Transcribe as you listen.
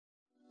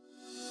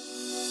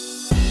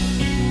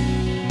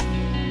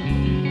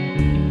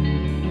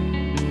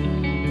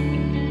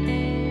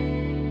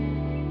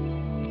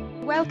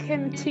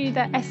welcome to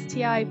the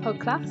STI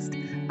podcast.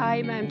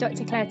 I'm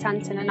Dr. Claire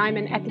Tanton and I'm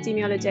an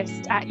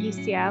epidemiologist at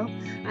UCL,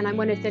 and I'm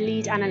one of the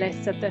lead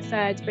analysts of the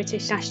third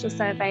British National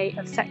Survey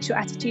of Sexual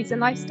Attitudes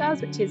and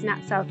Lifestyles, which is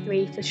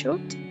NatSal3 for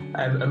short.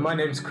 And my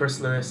name's Chris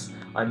Lewis.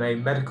 I'm a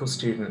medical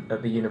student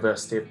at the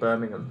University of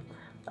Birmingham.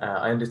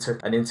 I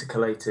undertook an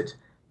intercalated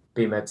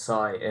BMed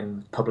Sci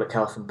in Public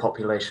Health and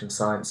Population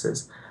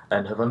Sciences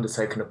and have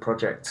undertaken a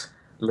project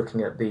looking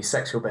at the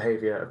sexual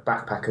behaviour of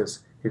backpackers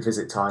who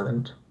visit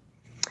Thailand.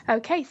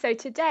 Okay, so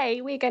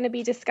today we're going to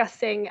be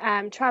discussing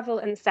travel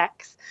and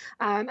sex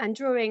and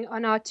drawing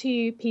on our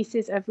two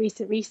pieces of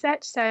recent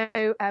research. So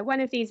one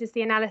of these is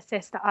the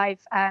analysis that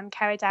I've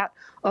carried out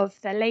of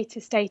the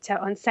latest data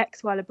on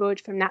sex while abroad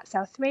from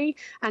NatSal3.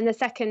 And the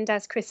second,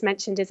 as Chris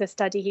mentioned, is a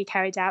study he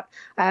carried out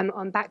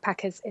on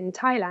backpackers in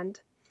Thailand.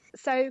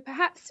 So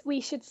perhaps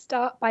we should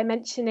start by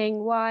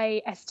mentioning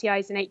why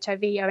STIs and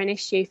HIV are an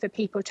issue for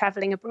people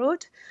travelling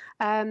abroad.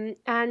 And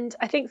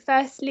I think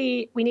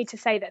firstly, we need to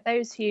say that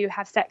those who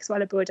have sex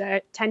while abroad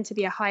tend to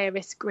be a higher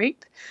risk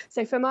group.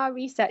 So from our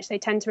research, they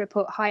tend to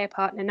report higher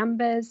partner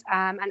numbers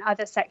and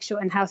other sexual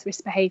and health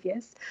risk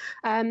behaviours.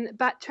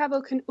 But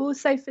travel can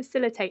also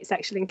facilitate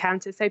sexual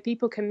encounters. So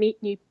people can meet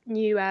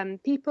new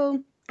people.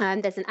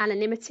 There's an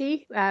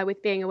anonymity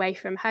with being away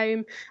from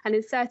home, and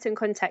in certain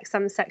contexts,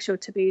 some sexual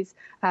taboos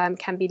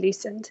can be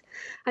loosened.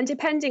 And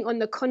depending on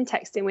the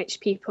context in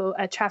which people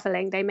are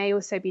travelling, they may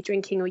also be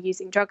drinking or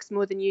using drugs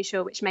more than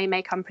usual, which may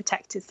make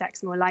unprotected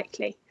sex more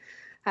likely.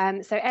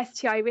 So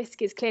STI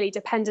risk is clearly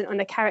dependent on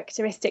the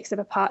characteristics of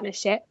a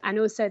partnership and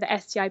also the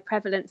STI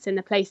prevalence in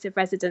the place of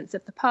residence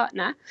of the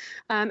partner.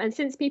 And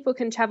since people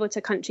can travel to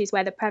countries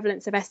where the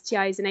prevalence of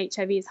STIs and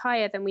HIV is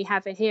higher than we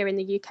have here in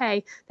the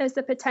UK, there's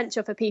the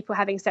potential for people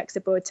having sex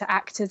abroad to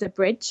act as a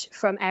bridge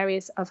from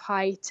areas of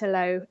high to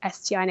low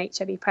STI and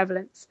HIV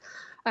prevalence.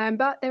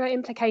 But there are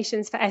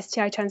implications for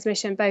STI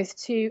transmission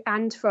both to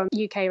and from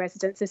UK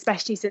residents,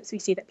 especially since we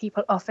see that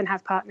people often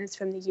have partners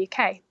from the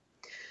UK.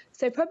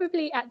 So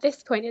probably at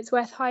this point, it's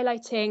worth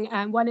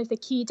highlighting one of the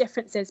key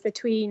differences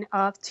between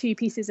our two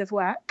pieces of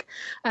work.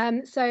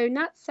 So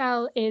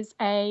NatSal is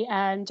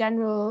a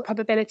general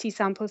probability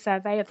sample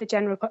survey of the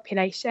general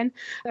population,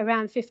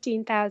 around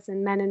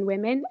 15,000 men and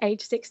women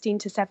aged 16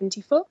 to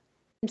 74.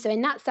 So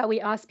in NatSal,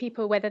 we asked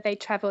people whether they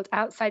travelled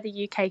outside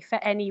the UK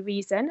for any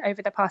reason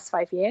over the past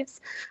 5 years.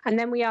 And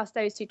then we asked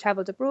those who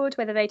travelled abroad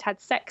whether they'd had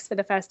sex for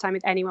the first time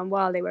with anyone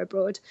while they were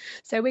abroad.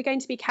 So we're going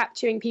to be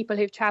capturing people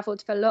who've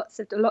travelled for lots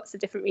of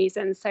different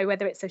reasons. So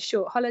whether it's a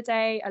short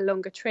holiday, a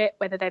longer trip,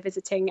 whether they're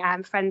visiting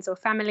friends or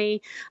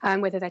family,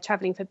 whether they're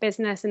travelling for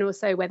business, and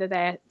also whether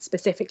they're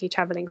specifically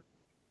travelling.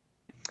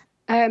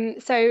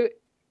 So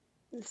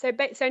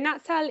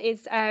NatSal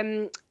is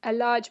a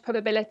large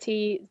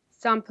probability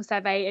sample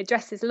survey.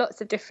 Addresses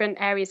lots of different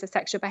areas of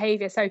sexual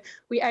behaviour. So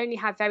we only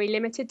have very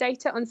limited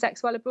data on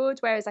sex while abroad,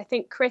 whereas I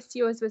think, Chris,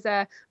 yours was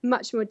a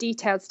much more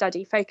detailed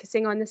study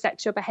focusing on the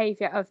sexual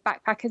behaviour of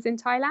backpackers in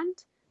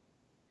Thailand.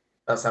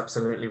 That's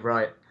absolutely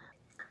right.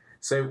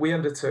 So we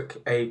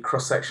undertook a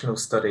cross-sectional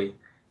study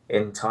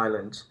in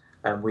Thailand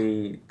and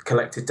we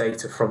collected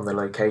data from the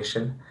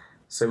location.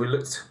 So we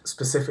looked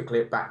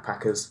specifically at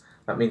backpackers.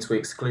 That means we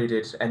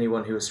excluded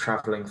anyone who was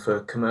travelling for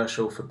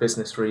commercial, for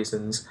business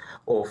reasons,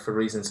 or for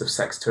reasons of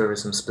sex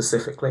tourism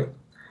specifically.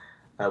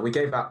 We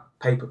gave out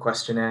paper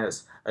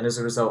questionnaires, and as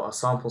a result, our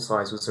sample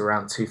size was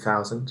around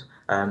 2,000.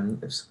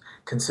 It was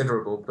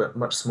considerable, but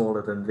much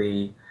smaller than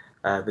the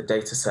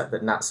data set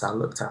that NatSal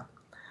looked at.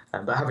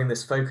 But having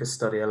this focus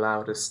study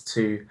allowed us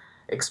to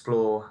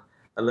explore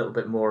a little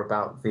bit more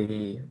about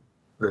the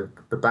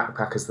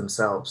backpackers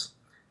themselves.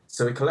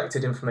 So we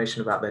collected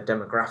information about their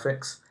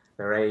demographics,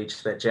 their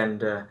age, their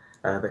gender,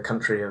 their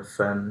country of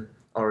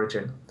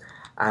origin,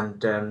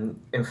 and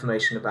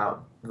information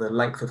about the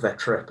length of their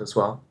trip as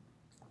well.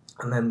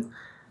 And then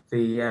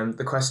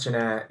the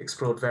questionnaire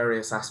explored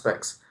various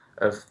aspects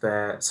of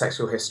their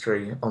sexual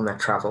history on their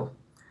travel.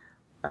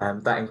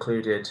 That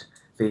included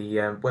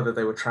whether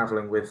they were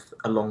travelling with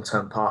a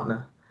long-term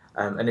partner,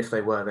 and if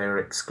they were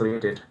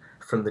excluded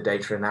from the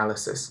data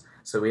analysis.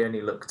 So we only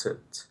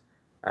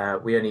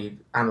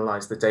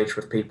analysed the data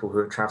of people who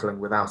are travelling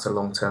without a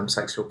long-term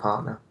sexual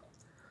partner.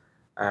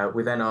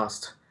 We then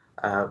asked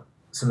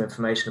some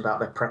information about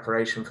their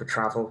preparation for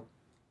travel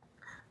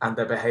and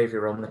their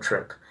behaviour on the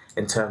trip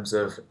in terms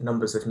of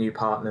numbers of new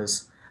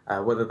partners,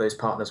 whether those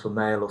partners were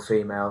male or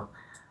female,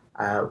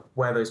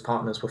 where those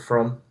partners were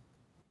from,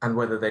 and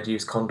whether they'd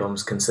used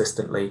condoms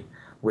consistently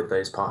with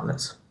those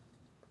partners.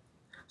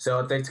 So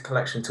our data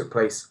collection took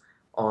place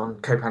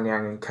on Koh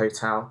Phangan and Koh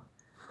Tao,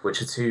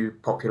 which are two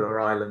popular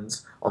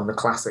islands on the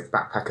classic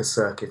backpacker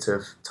circuit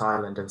of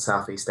Thailand and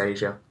Southeast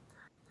Asia.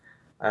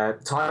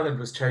 Thailand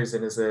was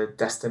chosen as a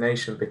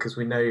destination because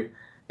we know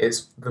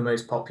it's the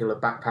most popular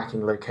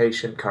backpacking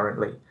location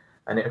currently,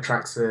 and it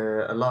attracts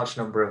a large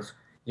number of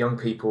young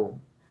people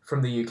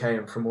from the UK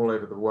and from all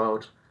over the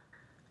world.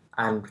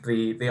 And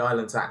the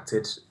islands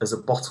acted as a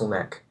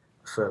bottleneck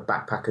for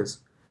backpackers.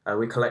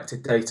 We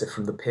collected data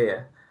from the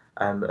pier,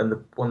 and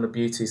one of the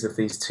beauties of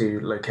these two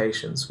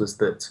locations was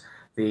that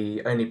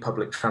the only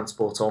public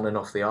transport on and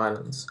off the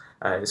islands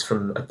is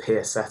from a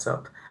pier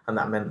setup, and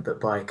that meant that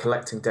by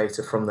collecting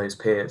data from those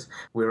piers,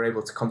 we were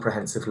able to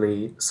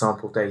comprehensively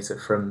sample data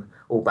from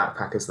all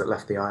backpackers that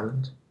left the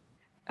island.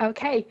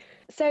 Okay,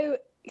 so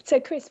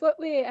Chris, what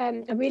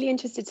I'm really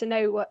interested to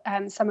know what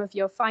some of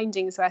your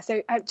findings were.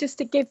 So just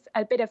to give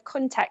a bit of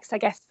context, I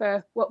guess,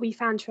 for what we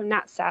found from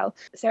NatCell.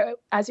 So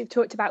as we've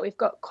talked about, we've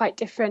got quite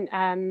different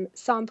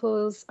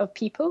samples of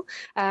people,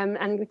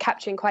 and we're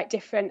capturing quite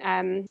different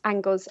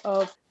angles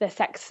of the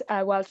sex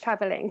while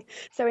travelling.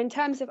 So in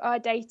terms of our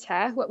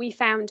data, what we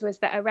found was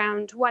that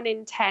around 1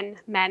 in 10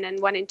 men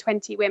and 1 in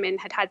 20 women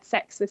had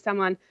sex with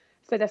someone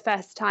for the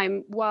first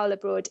time while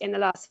abroad in the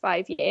last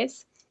 5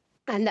 years.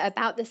 And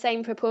about the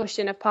same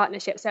proportion of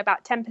partnerships, so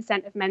about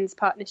 10% of men's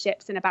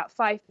partnerships and about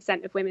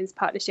 5% of women's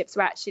partnerships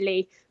were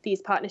actually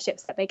these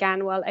partnerships that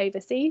began while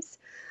overseas.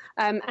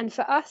 And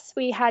for us,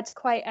 we had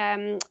quite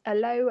a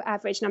low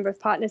average number of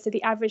partners. So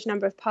the average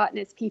number of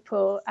partners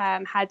people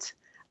had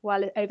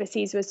while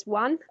overseas was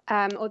 1.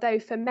 Although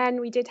for men,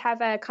 we did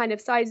have a kind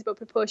of sizable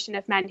proportion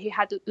of men who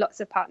had lots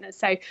of partners.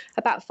 So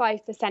about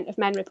 5% of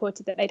men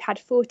reported that they'd had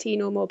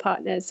 14 or more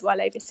partners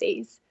while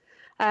overseas.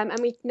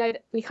 And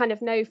we kind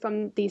of know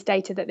from these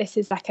data that this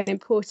is like an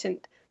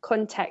important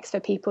context for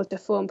people to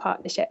form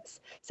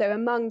partnerships. So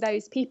among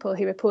those people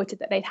who reported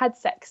that they'd had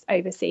sex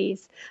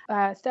overseas,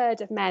 a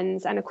third of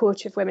men's and a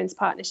quarter of women's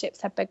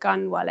partnerships had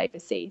begun while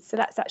overseas. So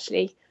that's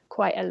actually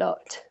quite a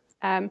lot.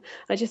 I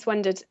just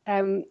wondered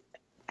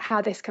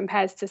how this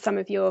compares to some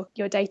of your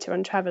data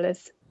on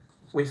travellers.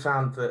 We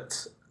found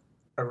that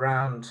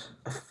around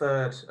a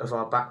third of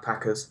our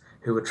backpackers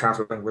who were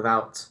travelling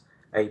without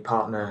a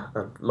partner,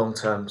 a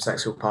long-term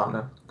sexual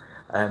partner,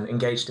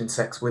 engaged in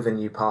sex with a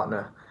new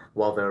partner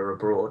while they were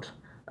abroad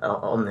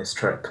on this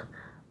trip.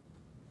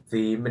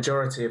 The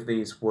majority of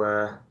these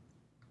were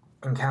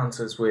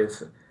encounters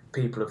with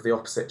people of the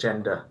opposite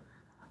gender,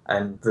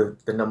 and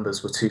the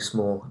numbers were too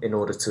small in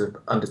order to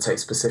undertake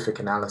specific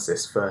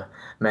analysis for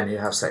men who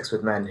have sex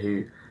with men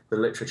who the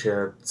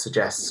literature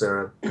suggests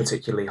are a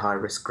particularly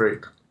high-risk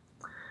group.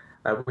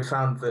 We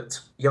found that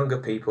younger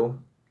people,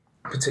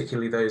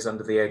 particularly those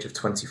under the age of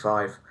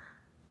 25,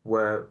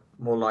 were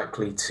more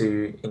likely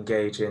to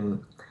engage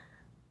in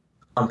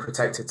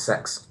unprotected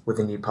sex with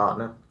a new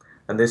partner.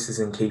 And this is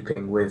in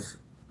keeping with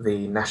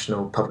the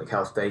national public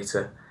health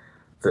data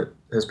that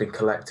has been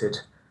collected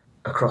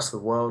across the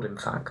world, in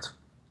fact.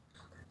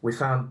 We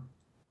found,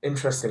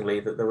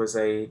 interestingly, that there was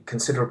a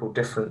considerable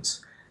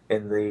difference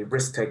in the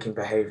risk-taking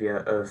behaviour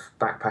of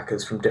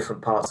backpackers from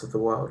different parts of the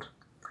world.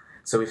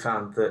 So we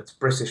found that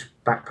British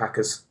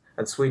backpackers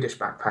and Swedish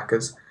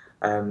backpackers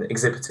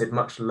exhibited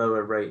much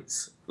lower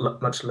rates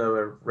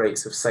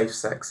of safe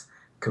sex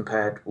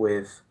compared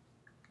with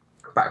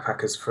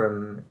backpackers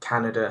from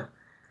Canada.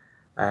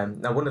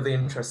 Now, one of the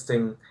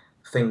interesting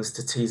things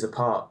to tease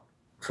apart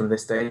from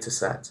this data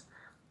set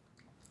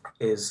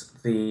is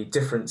the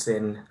difference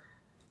in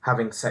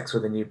having sex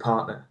with a new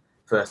partner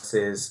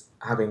versus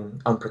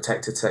having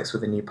unprotected sex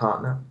with a new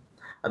partner.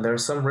 And there are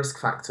some risk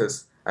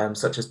factors,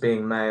 such as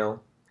being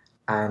male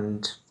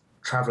and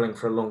travelling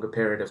for a longer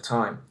period of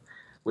time,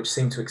 which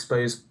seem to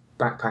expose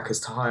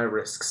backpackers to higher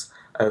risks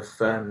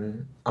of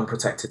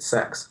unprotected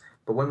sex.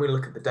 But when we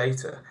look at the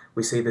data,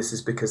 we see this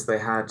is because they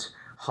had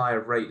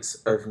higher rates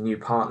of new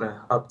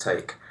partner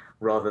uptake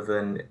rather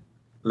than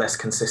less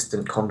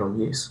consistent condom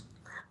use.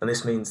 And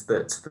this means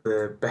that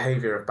the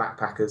behaviour of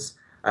backpackers,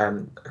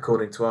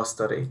 according to our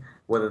study,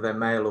 whether they're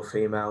male or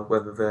female,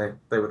 whether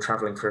they were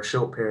travelling for a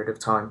short period of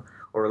time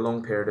or a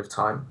long period of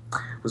time,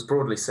 was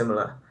broadly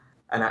similar.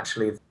 And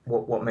actually,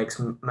 what makes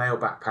male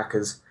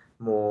backpackers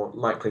more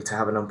likely to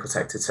have an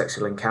unprotected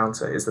sexual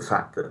encounter is the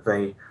fact that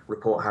they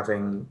report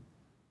having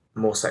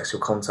more sexual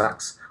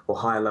contacts or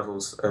higher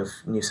levels of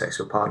new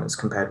sexual partners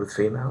compared with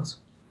females.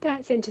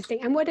 That's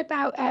interesting. And what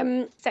about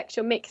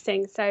sexual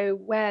mixing? So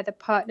where the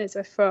partners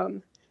were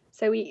from?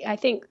 So I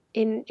think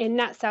in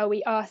NatCell,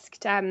 we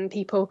asked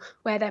people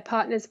where their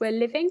partners were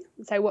living,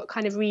 so what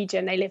kind of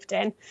region they lived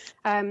in.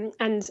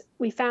 And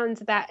we found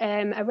that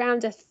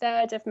around a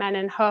third of men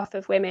and half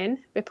of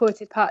women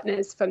reported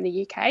partners from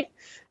the UK,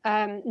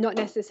 not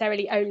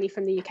necessarily only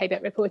from the UK,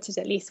 but reported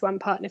at least one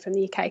partner from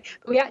the UK.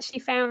 But we actually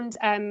found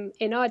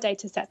in our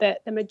data set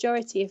that the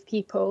majority of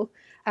people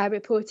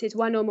reported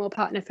one or more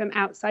partner from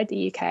outside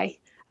the UK.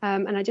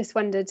 And I just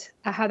wondered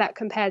how that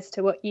compares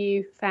to what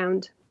you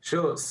found.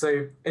 Sure.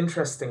 So,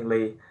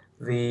 interestingly,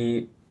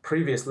 the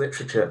previous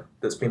literature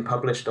that's been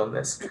published on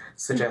this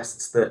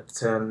suggests that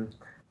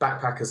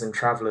backpackers and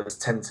travellers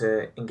tend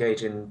to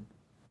engage in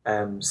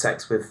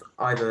sex with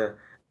either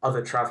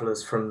other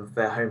travellers from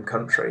their home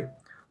country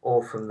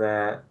or from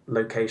their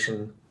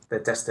location, their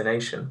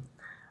destination.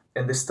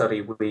 In this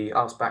study, we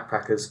asked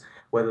backpackers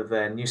whether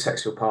their new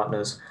sexual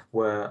partners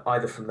were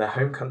either from their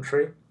home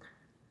country,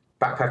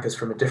 backpackers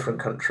from a different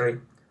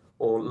country,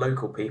 or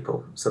local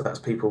people, so that's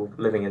people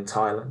living in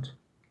Thailand.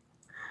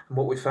 And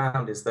what we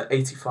found is that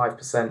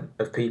 85%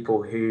 of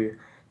people who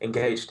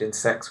engaged in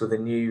sex with a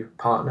new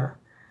partner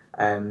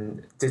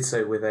did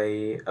so with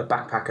a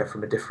backpacker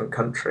from a different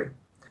country.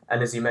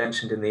 And as you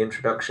mentioned in the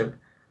introduction,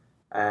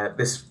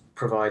 this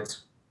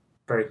provides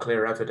very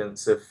clear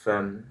evidence of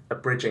a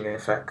bridging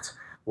effect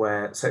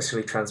where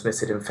sexually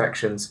transmitted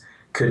infections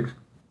could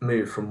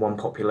move from one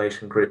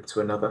population group to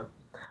another.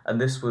 And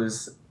this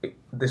was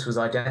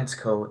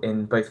identical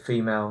in both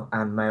female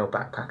and male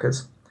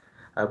backpackers.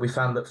 We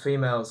found that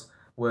females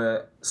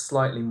were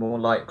slightly more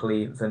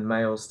likely than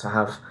males to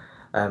have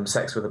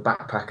sex with a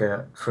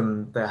backpacker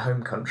from their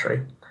home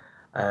country,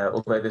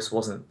 although this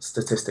wasn't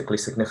statistically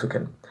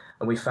significant.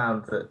 And we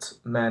found that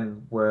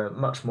men were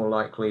much more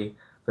likely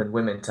than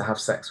women to have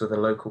sex with a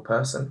local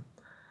person.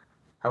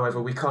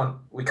 However, we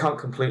can't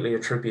completely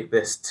attribute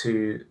this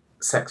to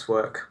sex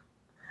work,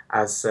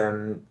 as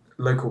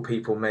local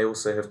people may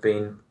also have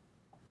been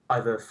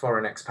either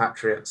foreign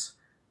expatriates,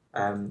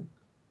 um,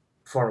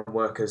 foreign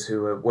workers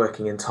who were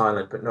working in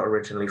Thailand but not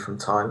originally from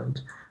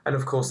Thailand. And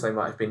of course, they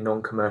might have been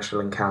non-commercial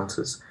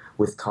encounters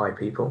with Thai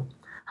people.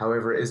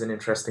 However, it is an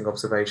interesting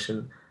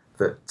observation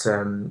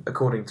that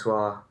according to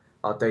our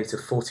data,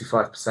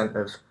 45%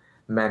 of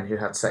men who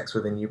had sex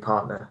with a new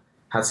partner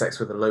had sex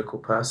with a local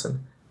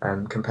person,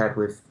 compared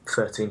with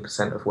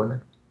 13% of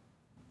women.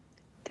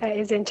 That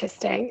is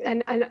interesting.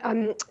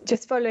 And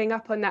just following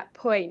up on that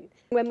point,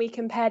 when we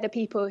compare the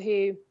people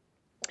who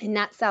in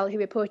that cell who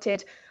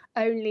reported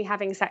only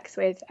having sex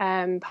with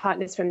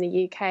partners from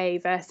the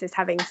UK versus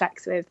having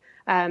sex with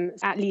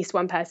at least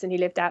one person who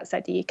lived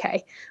outside the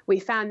UK, we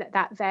found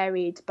that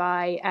varied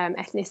by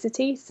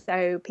ethnicity.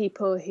 So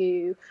people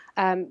who,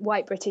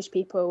 white British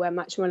people, were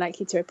much more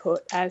likely to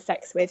report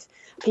sex with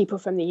people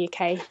from the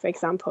UK, for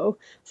example.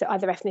 So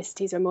other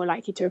ethnicities were more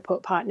likely to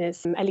report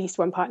partners, at least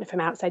one partner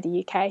from outside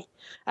the UK.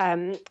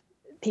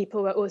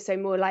 People were also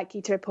more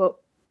likely to report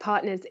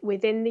partners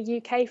within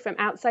the UK from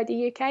outside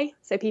the UK.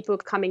 So people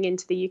coming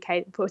into the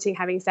UK reporting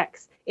having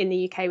sex in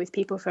the UK with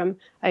people from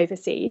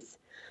overseas.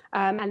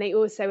 And they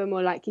also were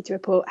more likely to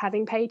report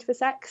having paid for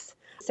sex.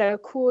 So a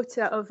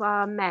quarter of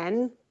our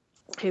men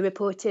who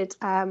reported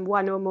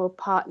one or more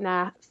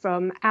partner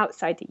from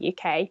outside the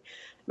UK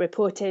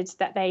reported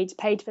that they'd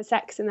paid for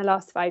sex in the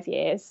last 5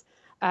 years.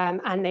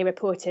 And they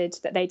reported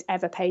that they'd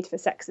ever paid for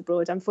sex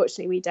abroad.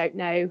 Unfortunately, we don't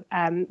know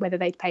whether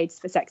they'd paid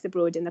for sex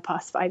abroad in the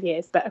past 5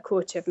 years, but a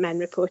quarter of men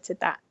reported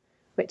that,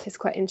 which is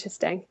quite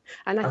interesting.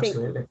 And I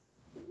Absolutely. think,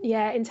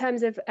 yeah, in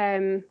terms of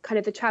kind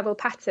of the travel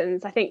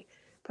patterns, I think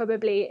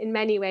probably in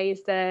many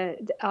ways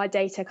our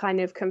data kind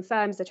of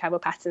confirms the travel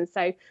patterns.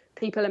 So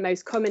people are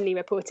most commonly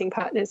reporting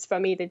partners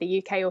from either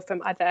the UK or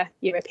from other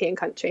European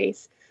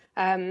countries.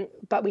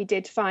 But we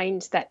did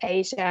find that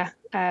Asia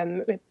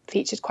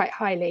featured quite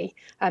highly,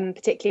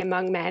 particularly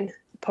among men,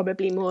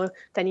 probably more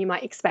than you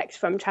might expect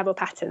from travel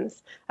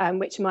patterns,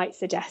 which might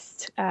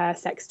suggest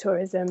sex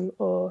tourism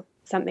or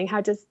something.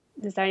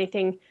 Is there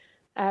anything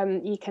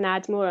you can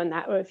add more on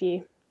that, or have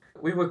you?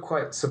 We were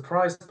quite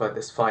surprised by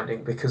this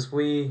finding because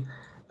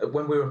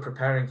when we were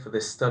preparing for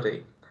this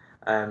study,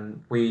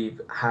 we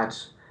had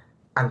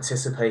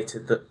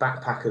anticipated that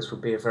backpackers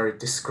would be a very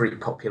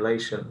discrete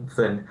population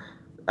than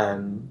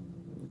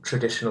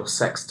traditional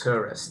sex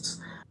tourists.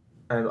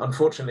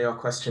 Unfortunately, our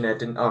questionnaire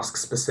didn't ask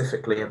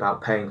specifically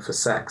about paying for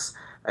sex.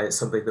 It's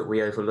something that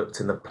we overlooked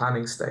in the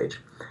planning stage.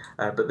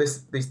 But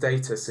these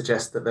data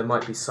suggest that there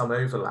might be some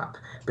overlap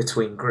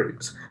between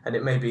groups, and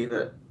it may be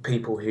that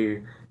people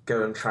who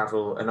go and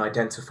travel and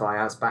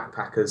identify as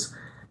backpackers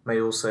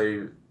may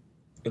also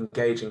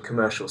engage in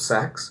commercial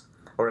sex,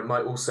 or it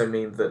might also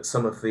mean that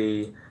some of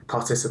the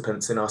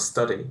participants in our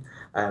study,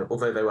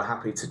 although they were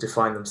happy to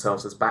define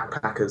themselves as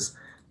backpackers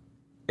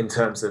in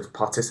terms of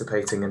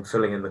participating and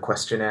filling in the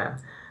questionnaire,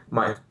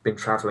 might have been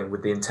travelling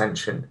with the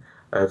intention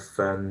of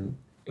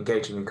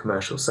engaging in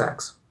commercial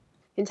sex.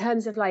 In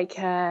terms of I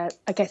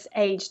guess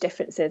age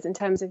differences, in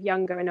terms of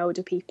younger and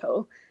older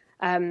people,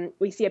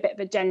 we see a bit of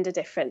a gender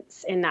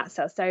difference in that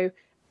cell. So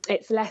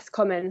it's less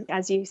common,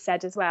 as you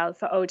said as well,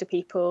 for older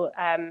people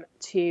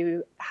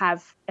to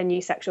have a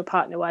new sexual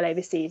partner while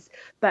overseas.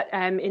 But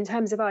in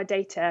terms of our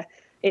data,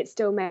 it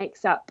still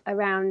makes up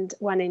around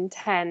 1 in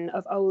 10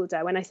 of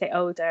older. When I say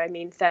older, I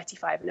mean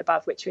 35 and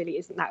above, which really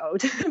isn't that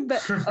old,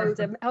 but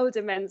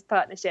older men's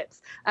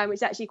partnerships, which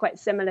is actually quite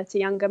similar to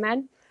younger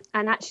men.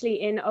 And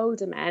actually in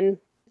older men,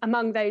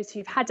 among those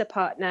who've had a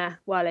partner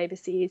while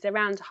overseas,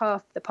 around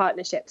half the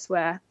partnerships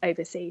were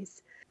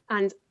overseas.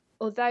 And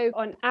although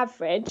on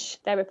average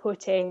they're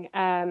reporting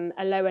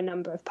a lower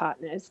number of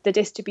partners, the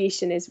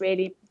distribution is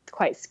really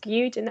quite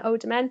skewed in the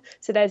older men.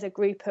 So there's a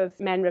group of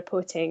men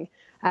reporting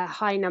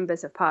high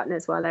numbers of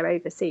partners while they're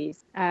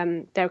overseas.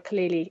 They're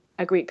clearly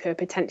a group who are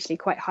potentially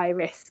quite high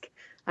risk.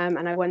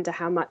 And I wonder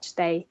how much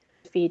they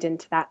feed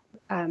into that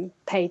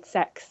paid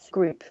sex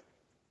group.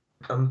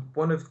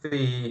 One of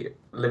the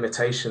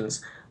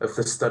limitations of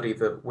the study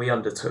that we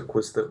undertook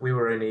was that we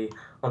were only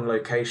on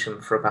location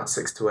for about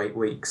 6 to 8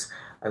 weeks.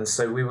 And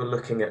so we were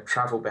looking at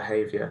travel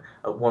behaviour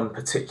at one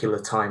particular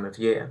time of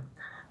year.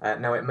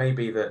 Now, it may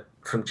be that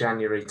from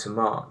January to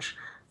March,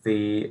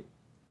 the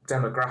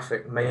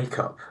demographic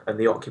makeup and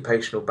the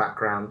occupational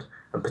background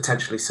and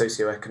potentially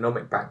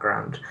socioeconomic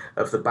background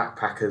of the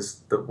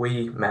backpackers that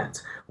we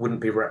met wouldn't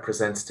be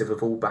representative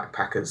of all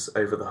backpackers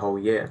over the whole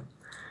year.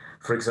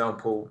 For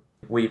example,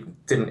 we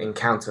didn't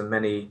encounter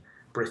many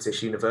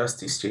British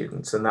university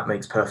students, and that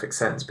makes perfect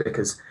sense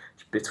because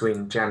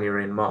between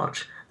January and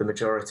March, the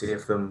majority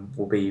of them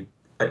will be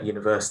at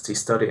university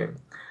studying.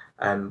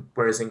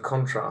 Whereas in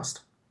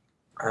contrast,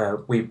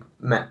 we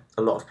met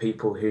a lot of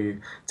people who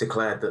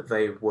declared that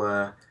they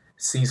were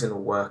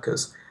seasonal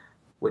workers,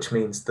 which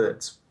means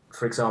that,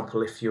 for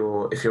example, if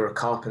you're a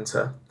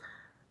carpenter,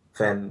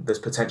 then there's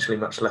potentially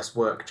much less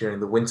work during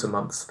the winter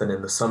months than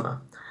in the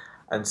summer.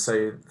 And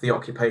so the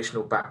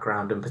occupational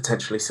background and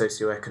potentially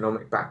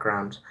socioeconomic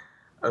background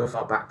of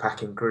our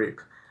backpacking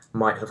group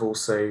might have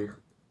also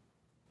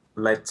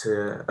led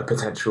to a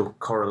potential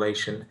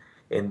correlation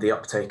in the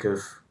uptake of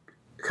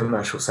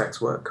commercial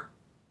sex work.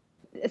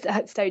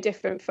 That's so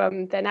different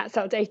from the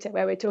NatSal data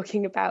where we're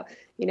talking about,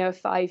 a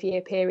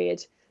 5-year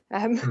period,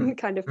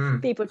 kind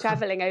of people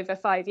traveling over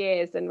 5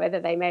 years and whether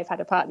they may have had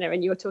a partner.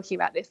 And you're talking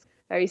about this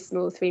very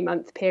small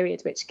 3-month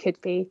period, which could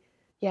be,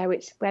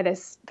 where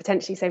there's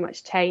potentially so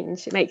much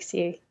change. It makes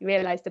you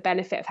realize the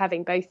benefit of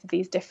having both of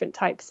these different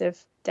types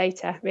of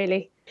data,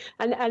 really.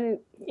 And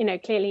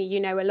clearly,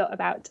 a lot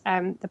about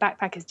the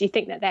backpackers. Do you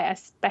think that they're a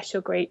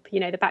special group? The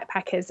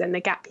backpackers and the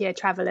gap year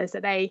travelers,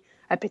 are they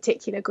a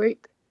particular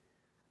group?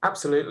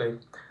 Absolutely.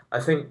 I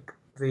think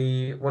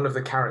one of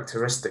the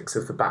characteristics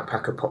of the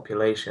backpacker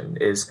population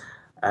is,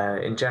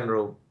 in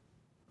general,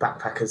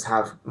 backpackers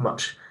have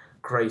much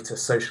greater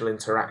social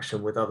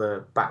interaction with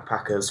other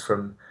backpackers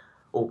from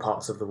all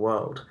parts of the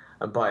world,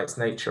 and by its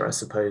nature, I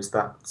suppose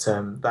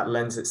that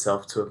lends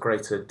itself to a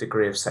greater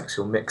degree of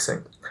sexual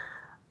mixing.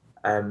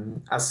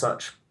 As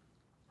such,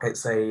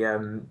 it's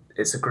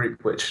a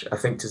group which I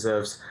think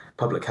deserves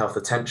public health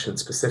attention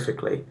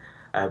specifically,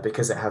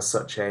 because it has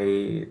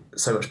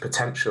so much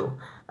potential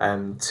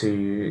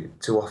to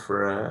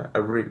offer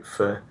a route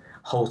for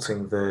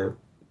halting the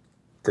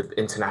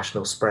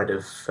international spread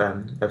of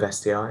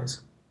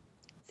STIs.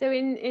 So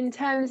in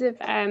terms of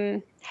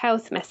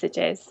health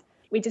messages,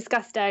 we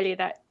discussed earlier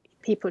that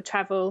people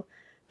travel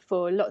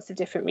for lots of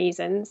different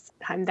reasons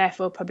and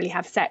therefore probably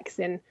have sex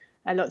in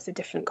lots of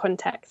different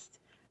contexts.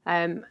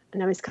 And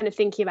I was kind of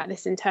thinking about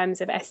this in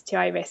terms of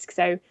STI risk.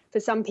 So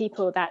for some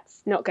people,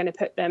 that's not going to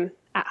put them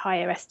at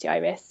higher STI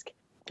risk,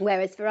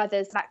 whereas for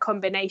others, that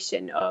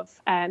combination of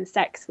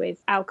sex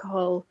with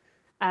alcohol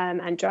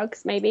and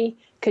drugs maybe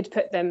could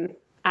put them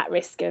at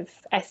risk of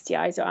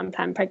STIs or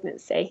unplanned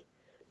pregnancy.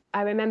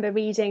 I remember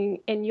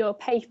reading in your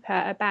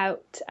paper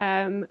about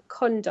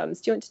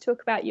condoms. Do you want to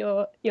talk about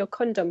your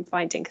condom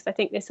finding? Because I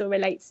think this all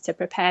relates to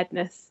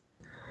preparedness.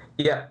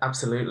 Yeah,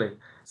 absolutely.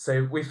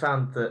 So we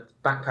found that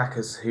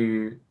backpackers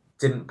who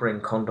didn't bring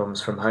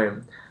condoms from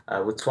home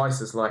were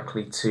twice as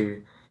likely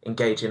to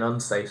engage in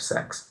unsafe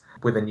sex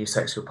with a new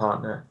sexual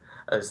partner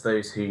as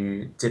those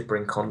who did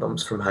bring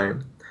condoms from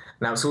home.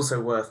 Now, it's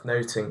also worth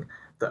noting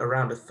that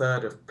around a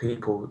third of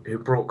people who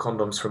brought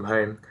condoms from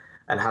home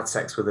and had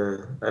sex with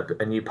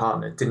a new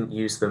partner didn't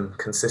use them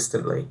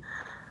consistently.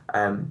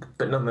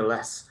 But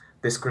nonetheless,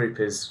 this group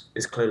is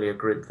clearly a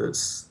group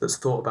that's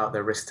thought about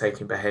their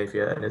risk-taking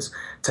behaviour and has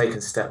taken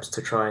steps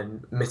to try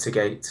and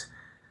mitigate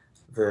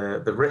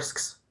the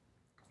risks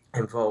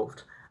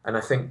involved. And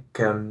I think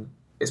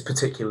it's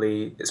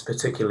particularly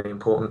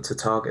important to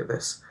target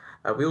this.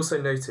 We also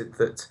noted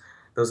that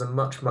there was a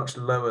much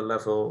lower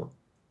level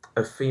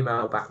of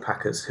female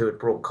backpackers who had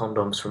brought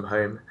condoms from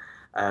home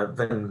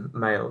than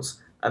males.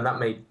 And that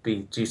may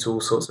be due to all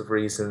sorts of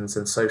reasons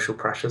and social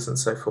pressures and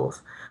so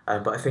forth.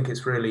 But I think it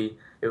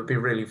would be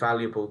really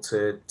valuable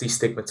to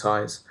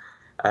destigmatise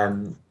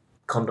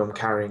condom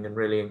carrying and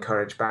really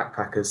encourage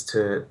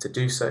backpackers to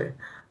do so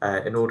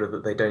in order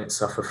that they don't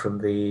suffer from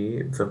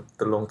the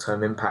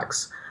long-term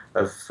impacts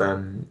of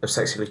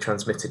sexually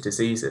transmitted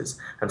diseases,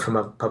 and from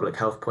a public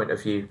health point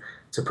of view,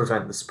 to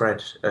prevent the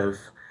spread of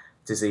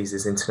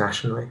diseases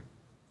internationally.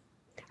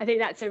 I think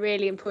that's a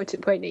really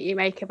important point that you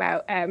make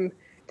about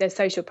the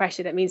social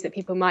pressure that means that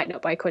people might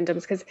not buy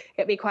condoms, because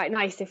it'd be quite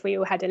nice if we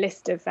all had a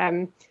list of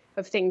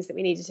things that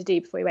we needed to do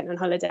before we went on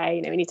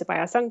holiday. We need to buy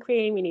our sun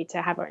cream, we need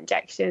to have our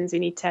injections, we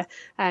need to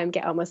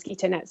get our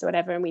mosquito nets or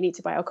whatever, and we need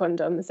to buy our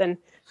condoms,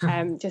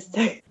 and just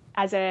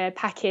as a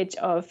package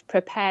of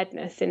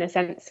preparedness in a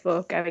sense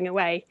for going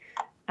away.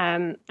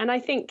 And I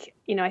think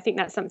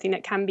that's something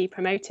that can be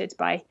promoted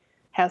by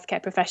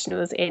healthcare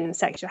professionals in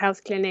sexual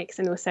health clinics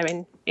and also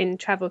in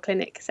travel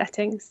clinic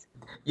settings.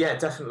 Yeah,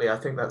 definitely. I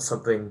think that's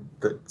something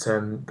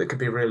that could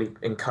be really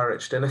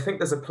encouraged. And I think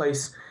there's a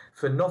place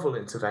for novel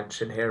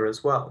intervention here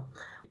as well.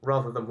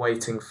 Rather than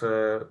waiting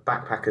for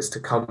backpackers to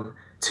come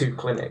to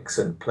clinics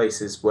and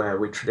places where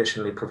we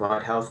traditionally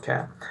provide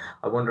healthcare,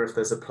 I wonder if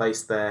there's a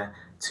place there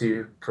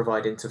to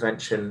provide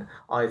intervention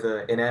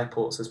either in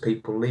airports as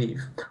people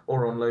leave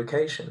or on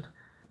location.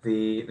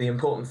 The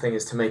important thing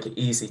is to make it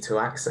easy to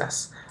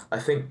access. I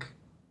think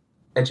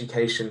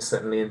education,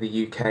 certainly in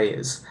the UK,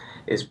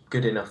 is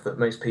good enough that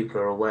most people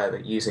are aware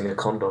that using a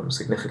condom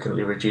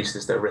significantly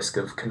reduces their risk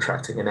of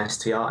contracting an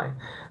STI.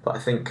 But I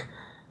think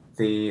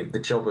the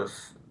job of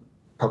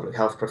public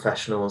health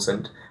professionals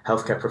and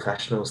healthcare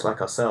professionals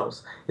like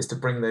ourselves is to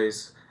bring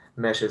those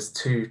measures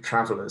to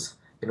travellers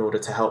in order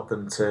to help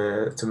them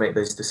to make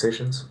those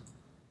decisions.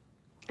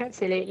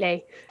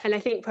 Absolutely. And I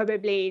think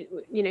probably,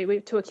 we were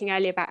talking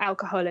earlier about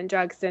alcohol and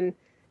drugs, and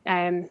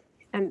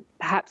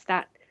perhaps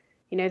that,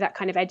 that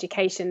kind of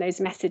education,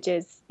 those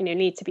messages,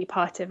 need to be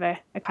part of a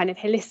kind of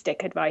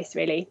holistic advice,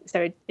 really.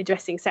 So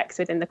addressing sex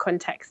within the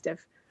context of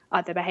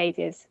other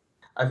behaviours.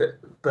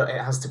 But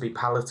it has to be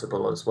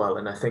palatable as well.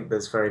 And I think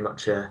there's very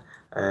much a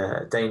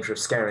danger of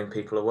scaring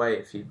people away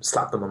if you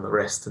slap them on the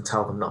wrist and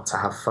tell them not to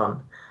have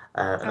fun.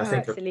 I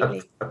think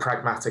a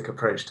pragmatic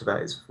approach to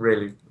that is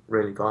really,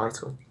 really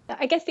vital.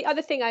 I guess the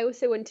other thing I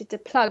also wanted to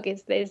plug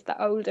is the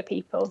older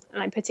people,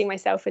 and I'm putting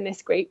myself in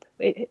this group,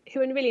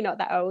 who are really not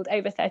that old,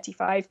 over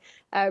 35.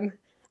 And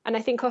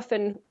I think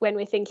often when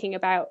we're thinking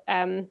about,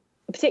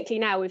 particularly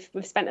now, we've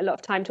spent a lot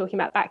of time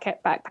talking about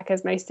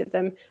backpackers, most of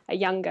them are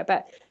younger,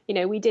 but,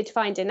 we did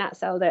find in that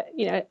cell that,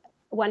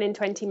 1 in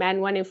 20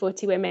 men, 1 in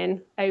 40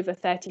 women over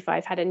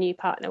 35 had a new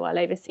partner while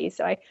overseas.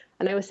 I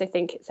also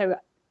think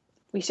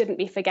we shouldn't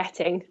be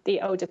forgetting the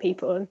older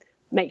people, and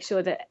make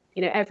sure that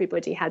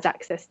everybody has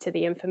access to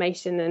the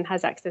information and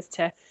has access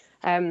to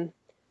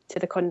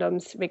the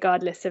condoms,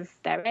 regardless of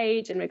their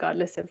age and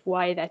regardless of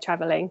why they're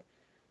traveling.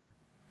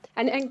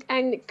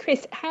 And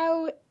Chris,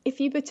 how, if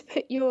you were to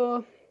put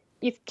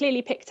you've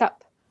clearly picked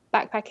up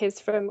backpackers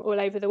from all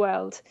over the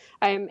world,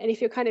 and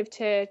if you're kind of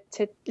to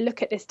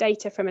look at this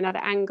data from another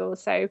angle,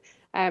 so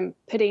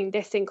putting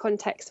this in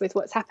context with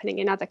what's happening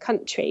in other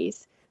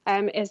countries,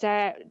 does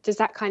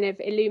that kind of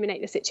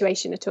illuminate the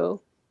situation at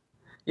all?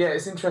 Yeah,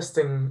 it's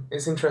interesting.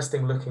 It's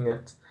interesting looking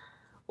at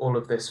all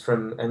of this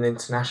from an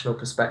international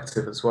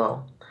perspective as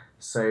well.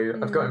 So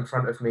I've got in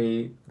front of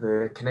me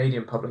the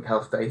Canadian public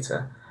health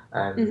data,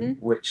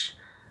 which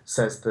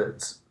says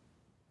that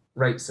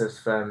rates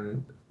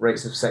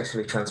of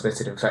sexually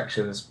transmitted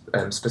infections,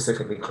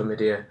 specifically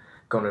chlamydia,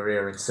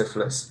 gonorrhea, and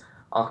syphilis,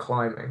 are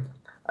climbing,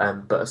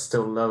 but are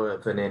still lower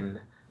than in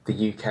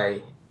the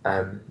UK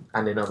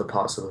and in other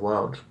parts of the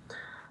world.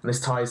 And this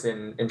ties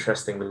in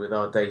interestingly with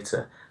our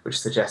data, which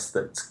suggests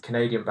that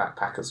Canadian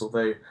backpackers,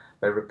 although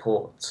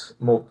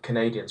more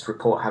Canadians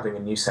report having a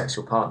new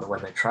sexual partner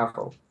when they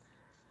travel,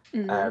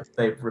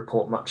 they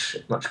report much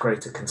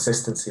greater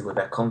consistency with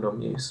their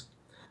condom use.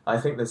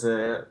 I think there's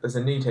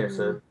a need here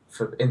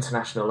for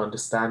international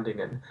understanding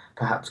and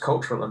perhaps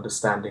cultural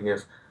understanding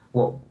of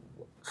what.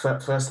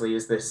 Firstly,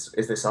 is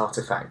this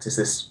artifact? Is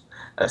this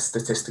a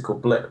statistical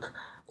blip?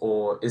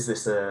 Or is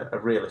this a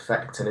real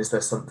effect? And is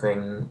there some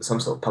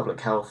sort of public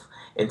health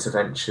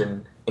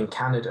intervention in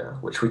Canada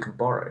which we can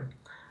borrow?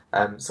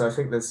 So I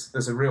think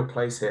there's a real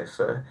place here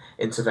for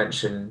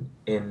intervention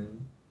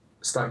in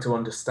starting to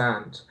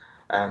understand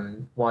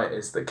why it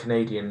is that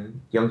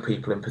Canadian young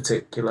people in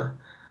particular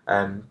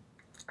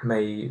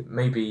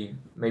may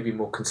be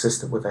more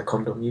consistent with their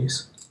condom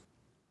use.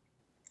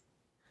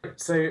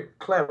 So,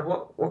 Claire,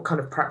 what kind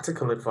of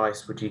practical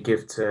advice would you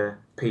give to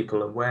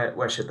people, and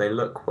where should they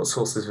look? What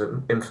sources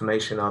of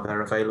information are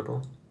there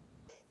available?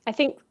 I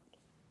think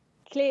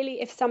clearly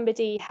if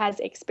somebody has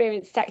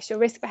experienced sexual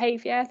risk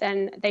behaviour,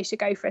 then they should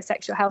go for a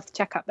sexual health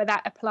checkup. But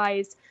that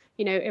applies,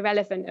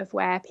 irrelevant of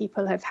where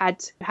people have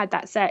had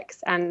that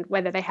sex and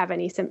whether they have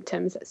any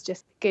symptoms. It's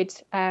just good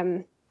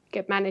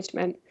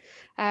management.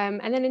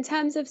 And then in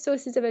terms of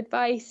sources of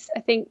advice,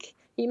 I think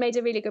you made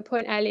a really good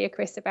point earlier,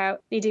 Chris,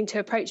 about needing to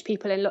approach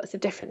people in lots of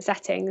different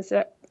settings.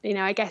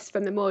 I guess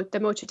from the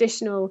more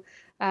traditional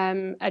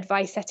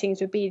advice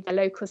settings would be the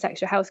local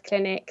sexual health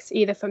clinics,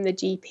 either from the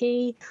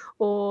GP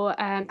or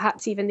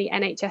perhaps even the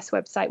NHS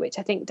website, which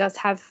I think does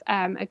have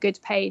a good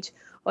page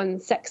on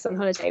sex on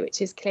holiday,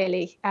 which is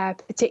clearly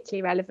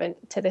particularly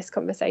relevant to this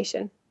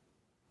conversation.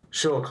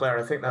 Sure, Claire,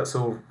 I think that's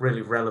all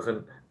really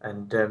relevant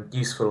and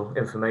useful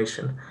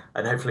information,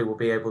 and hopefully we'll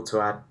be able to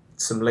add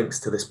some links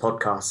to this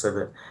podcast so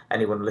that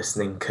anyone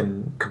listening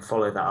can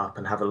follow that up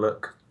and have a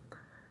look.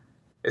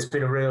 It's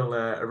been a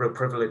real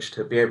privilege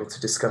to be able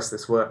to discuss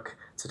this work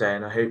today,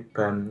 and I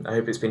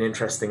hope it's been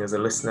interesting as a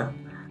listener.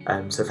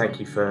 So thank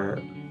you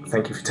for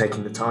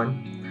taking the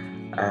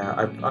time.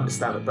 I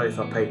understand that both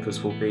our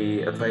papers will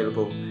be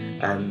available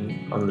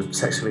on the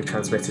Sexually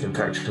Transmitted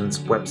Infections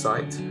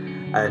website,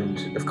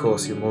 and of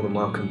course you're more than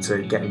welcome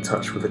to get in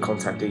touch with the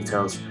contact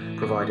details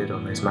provided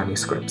on those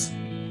manuscripts.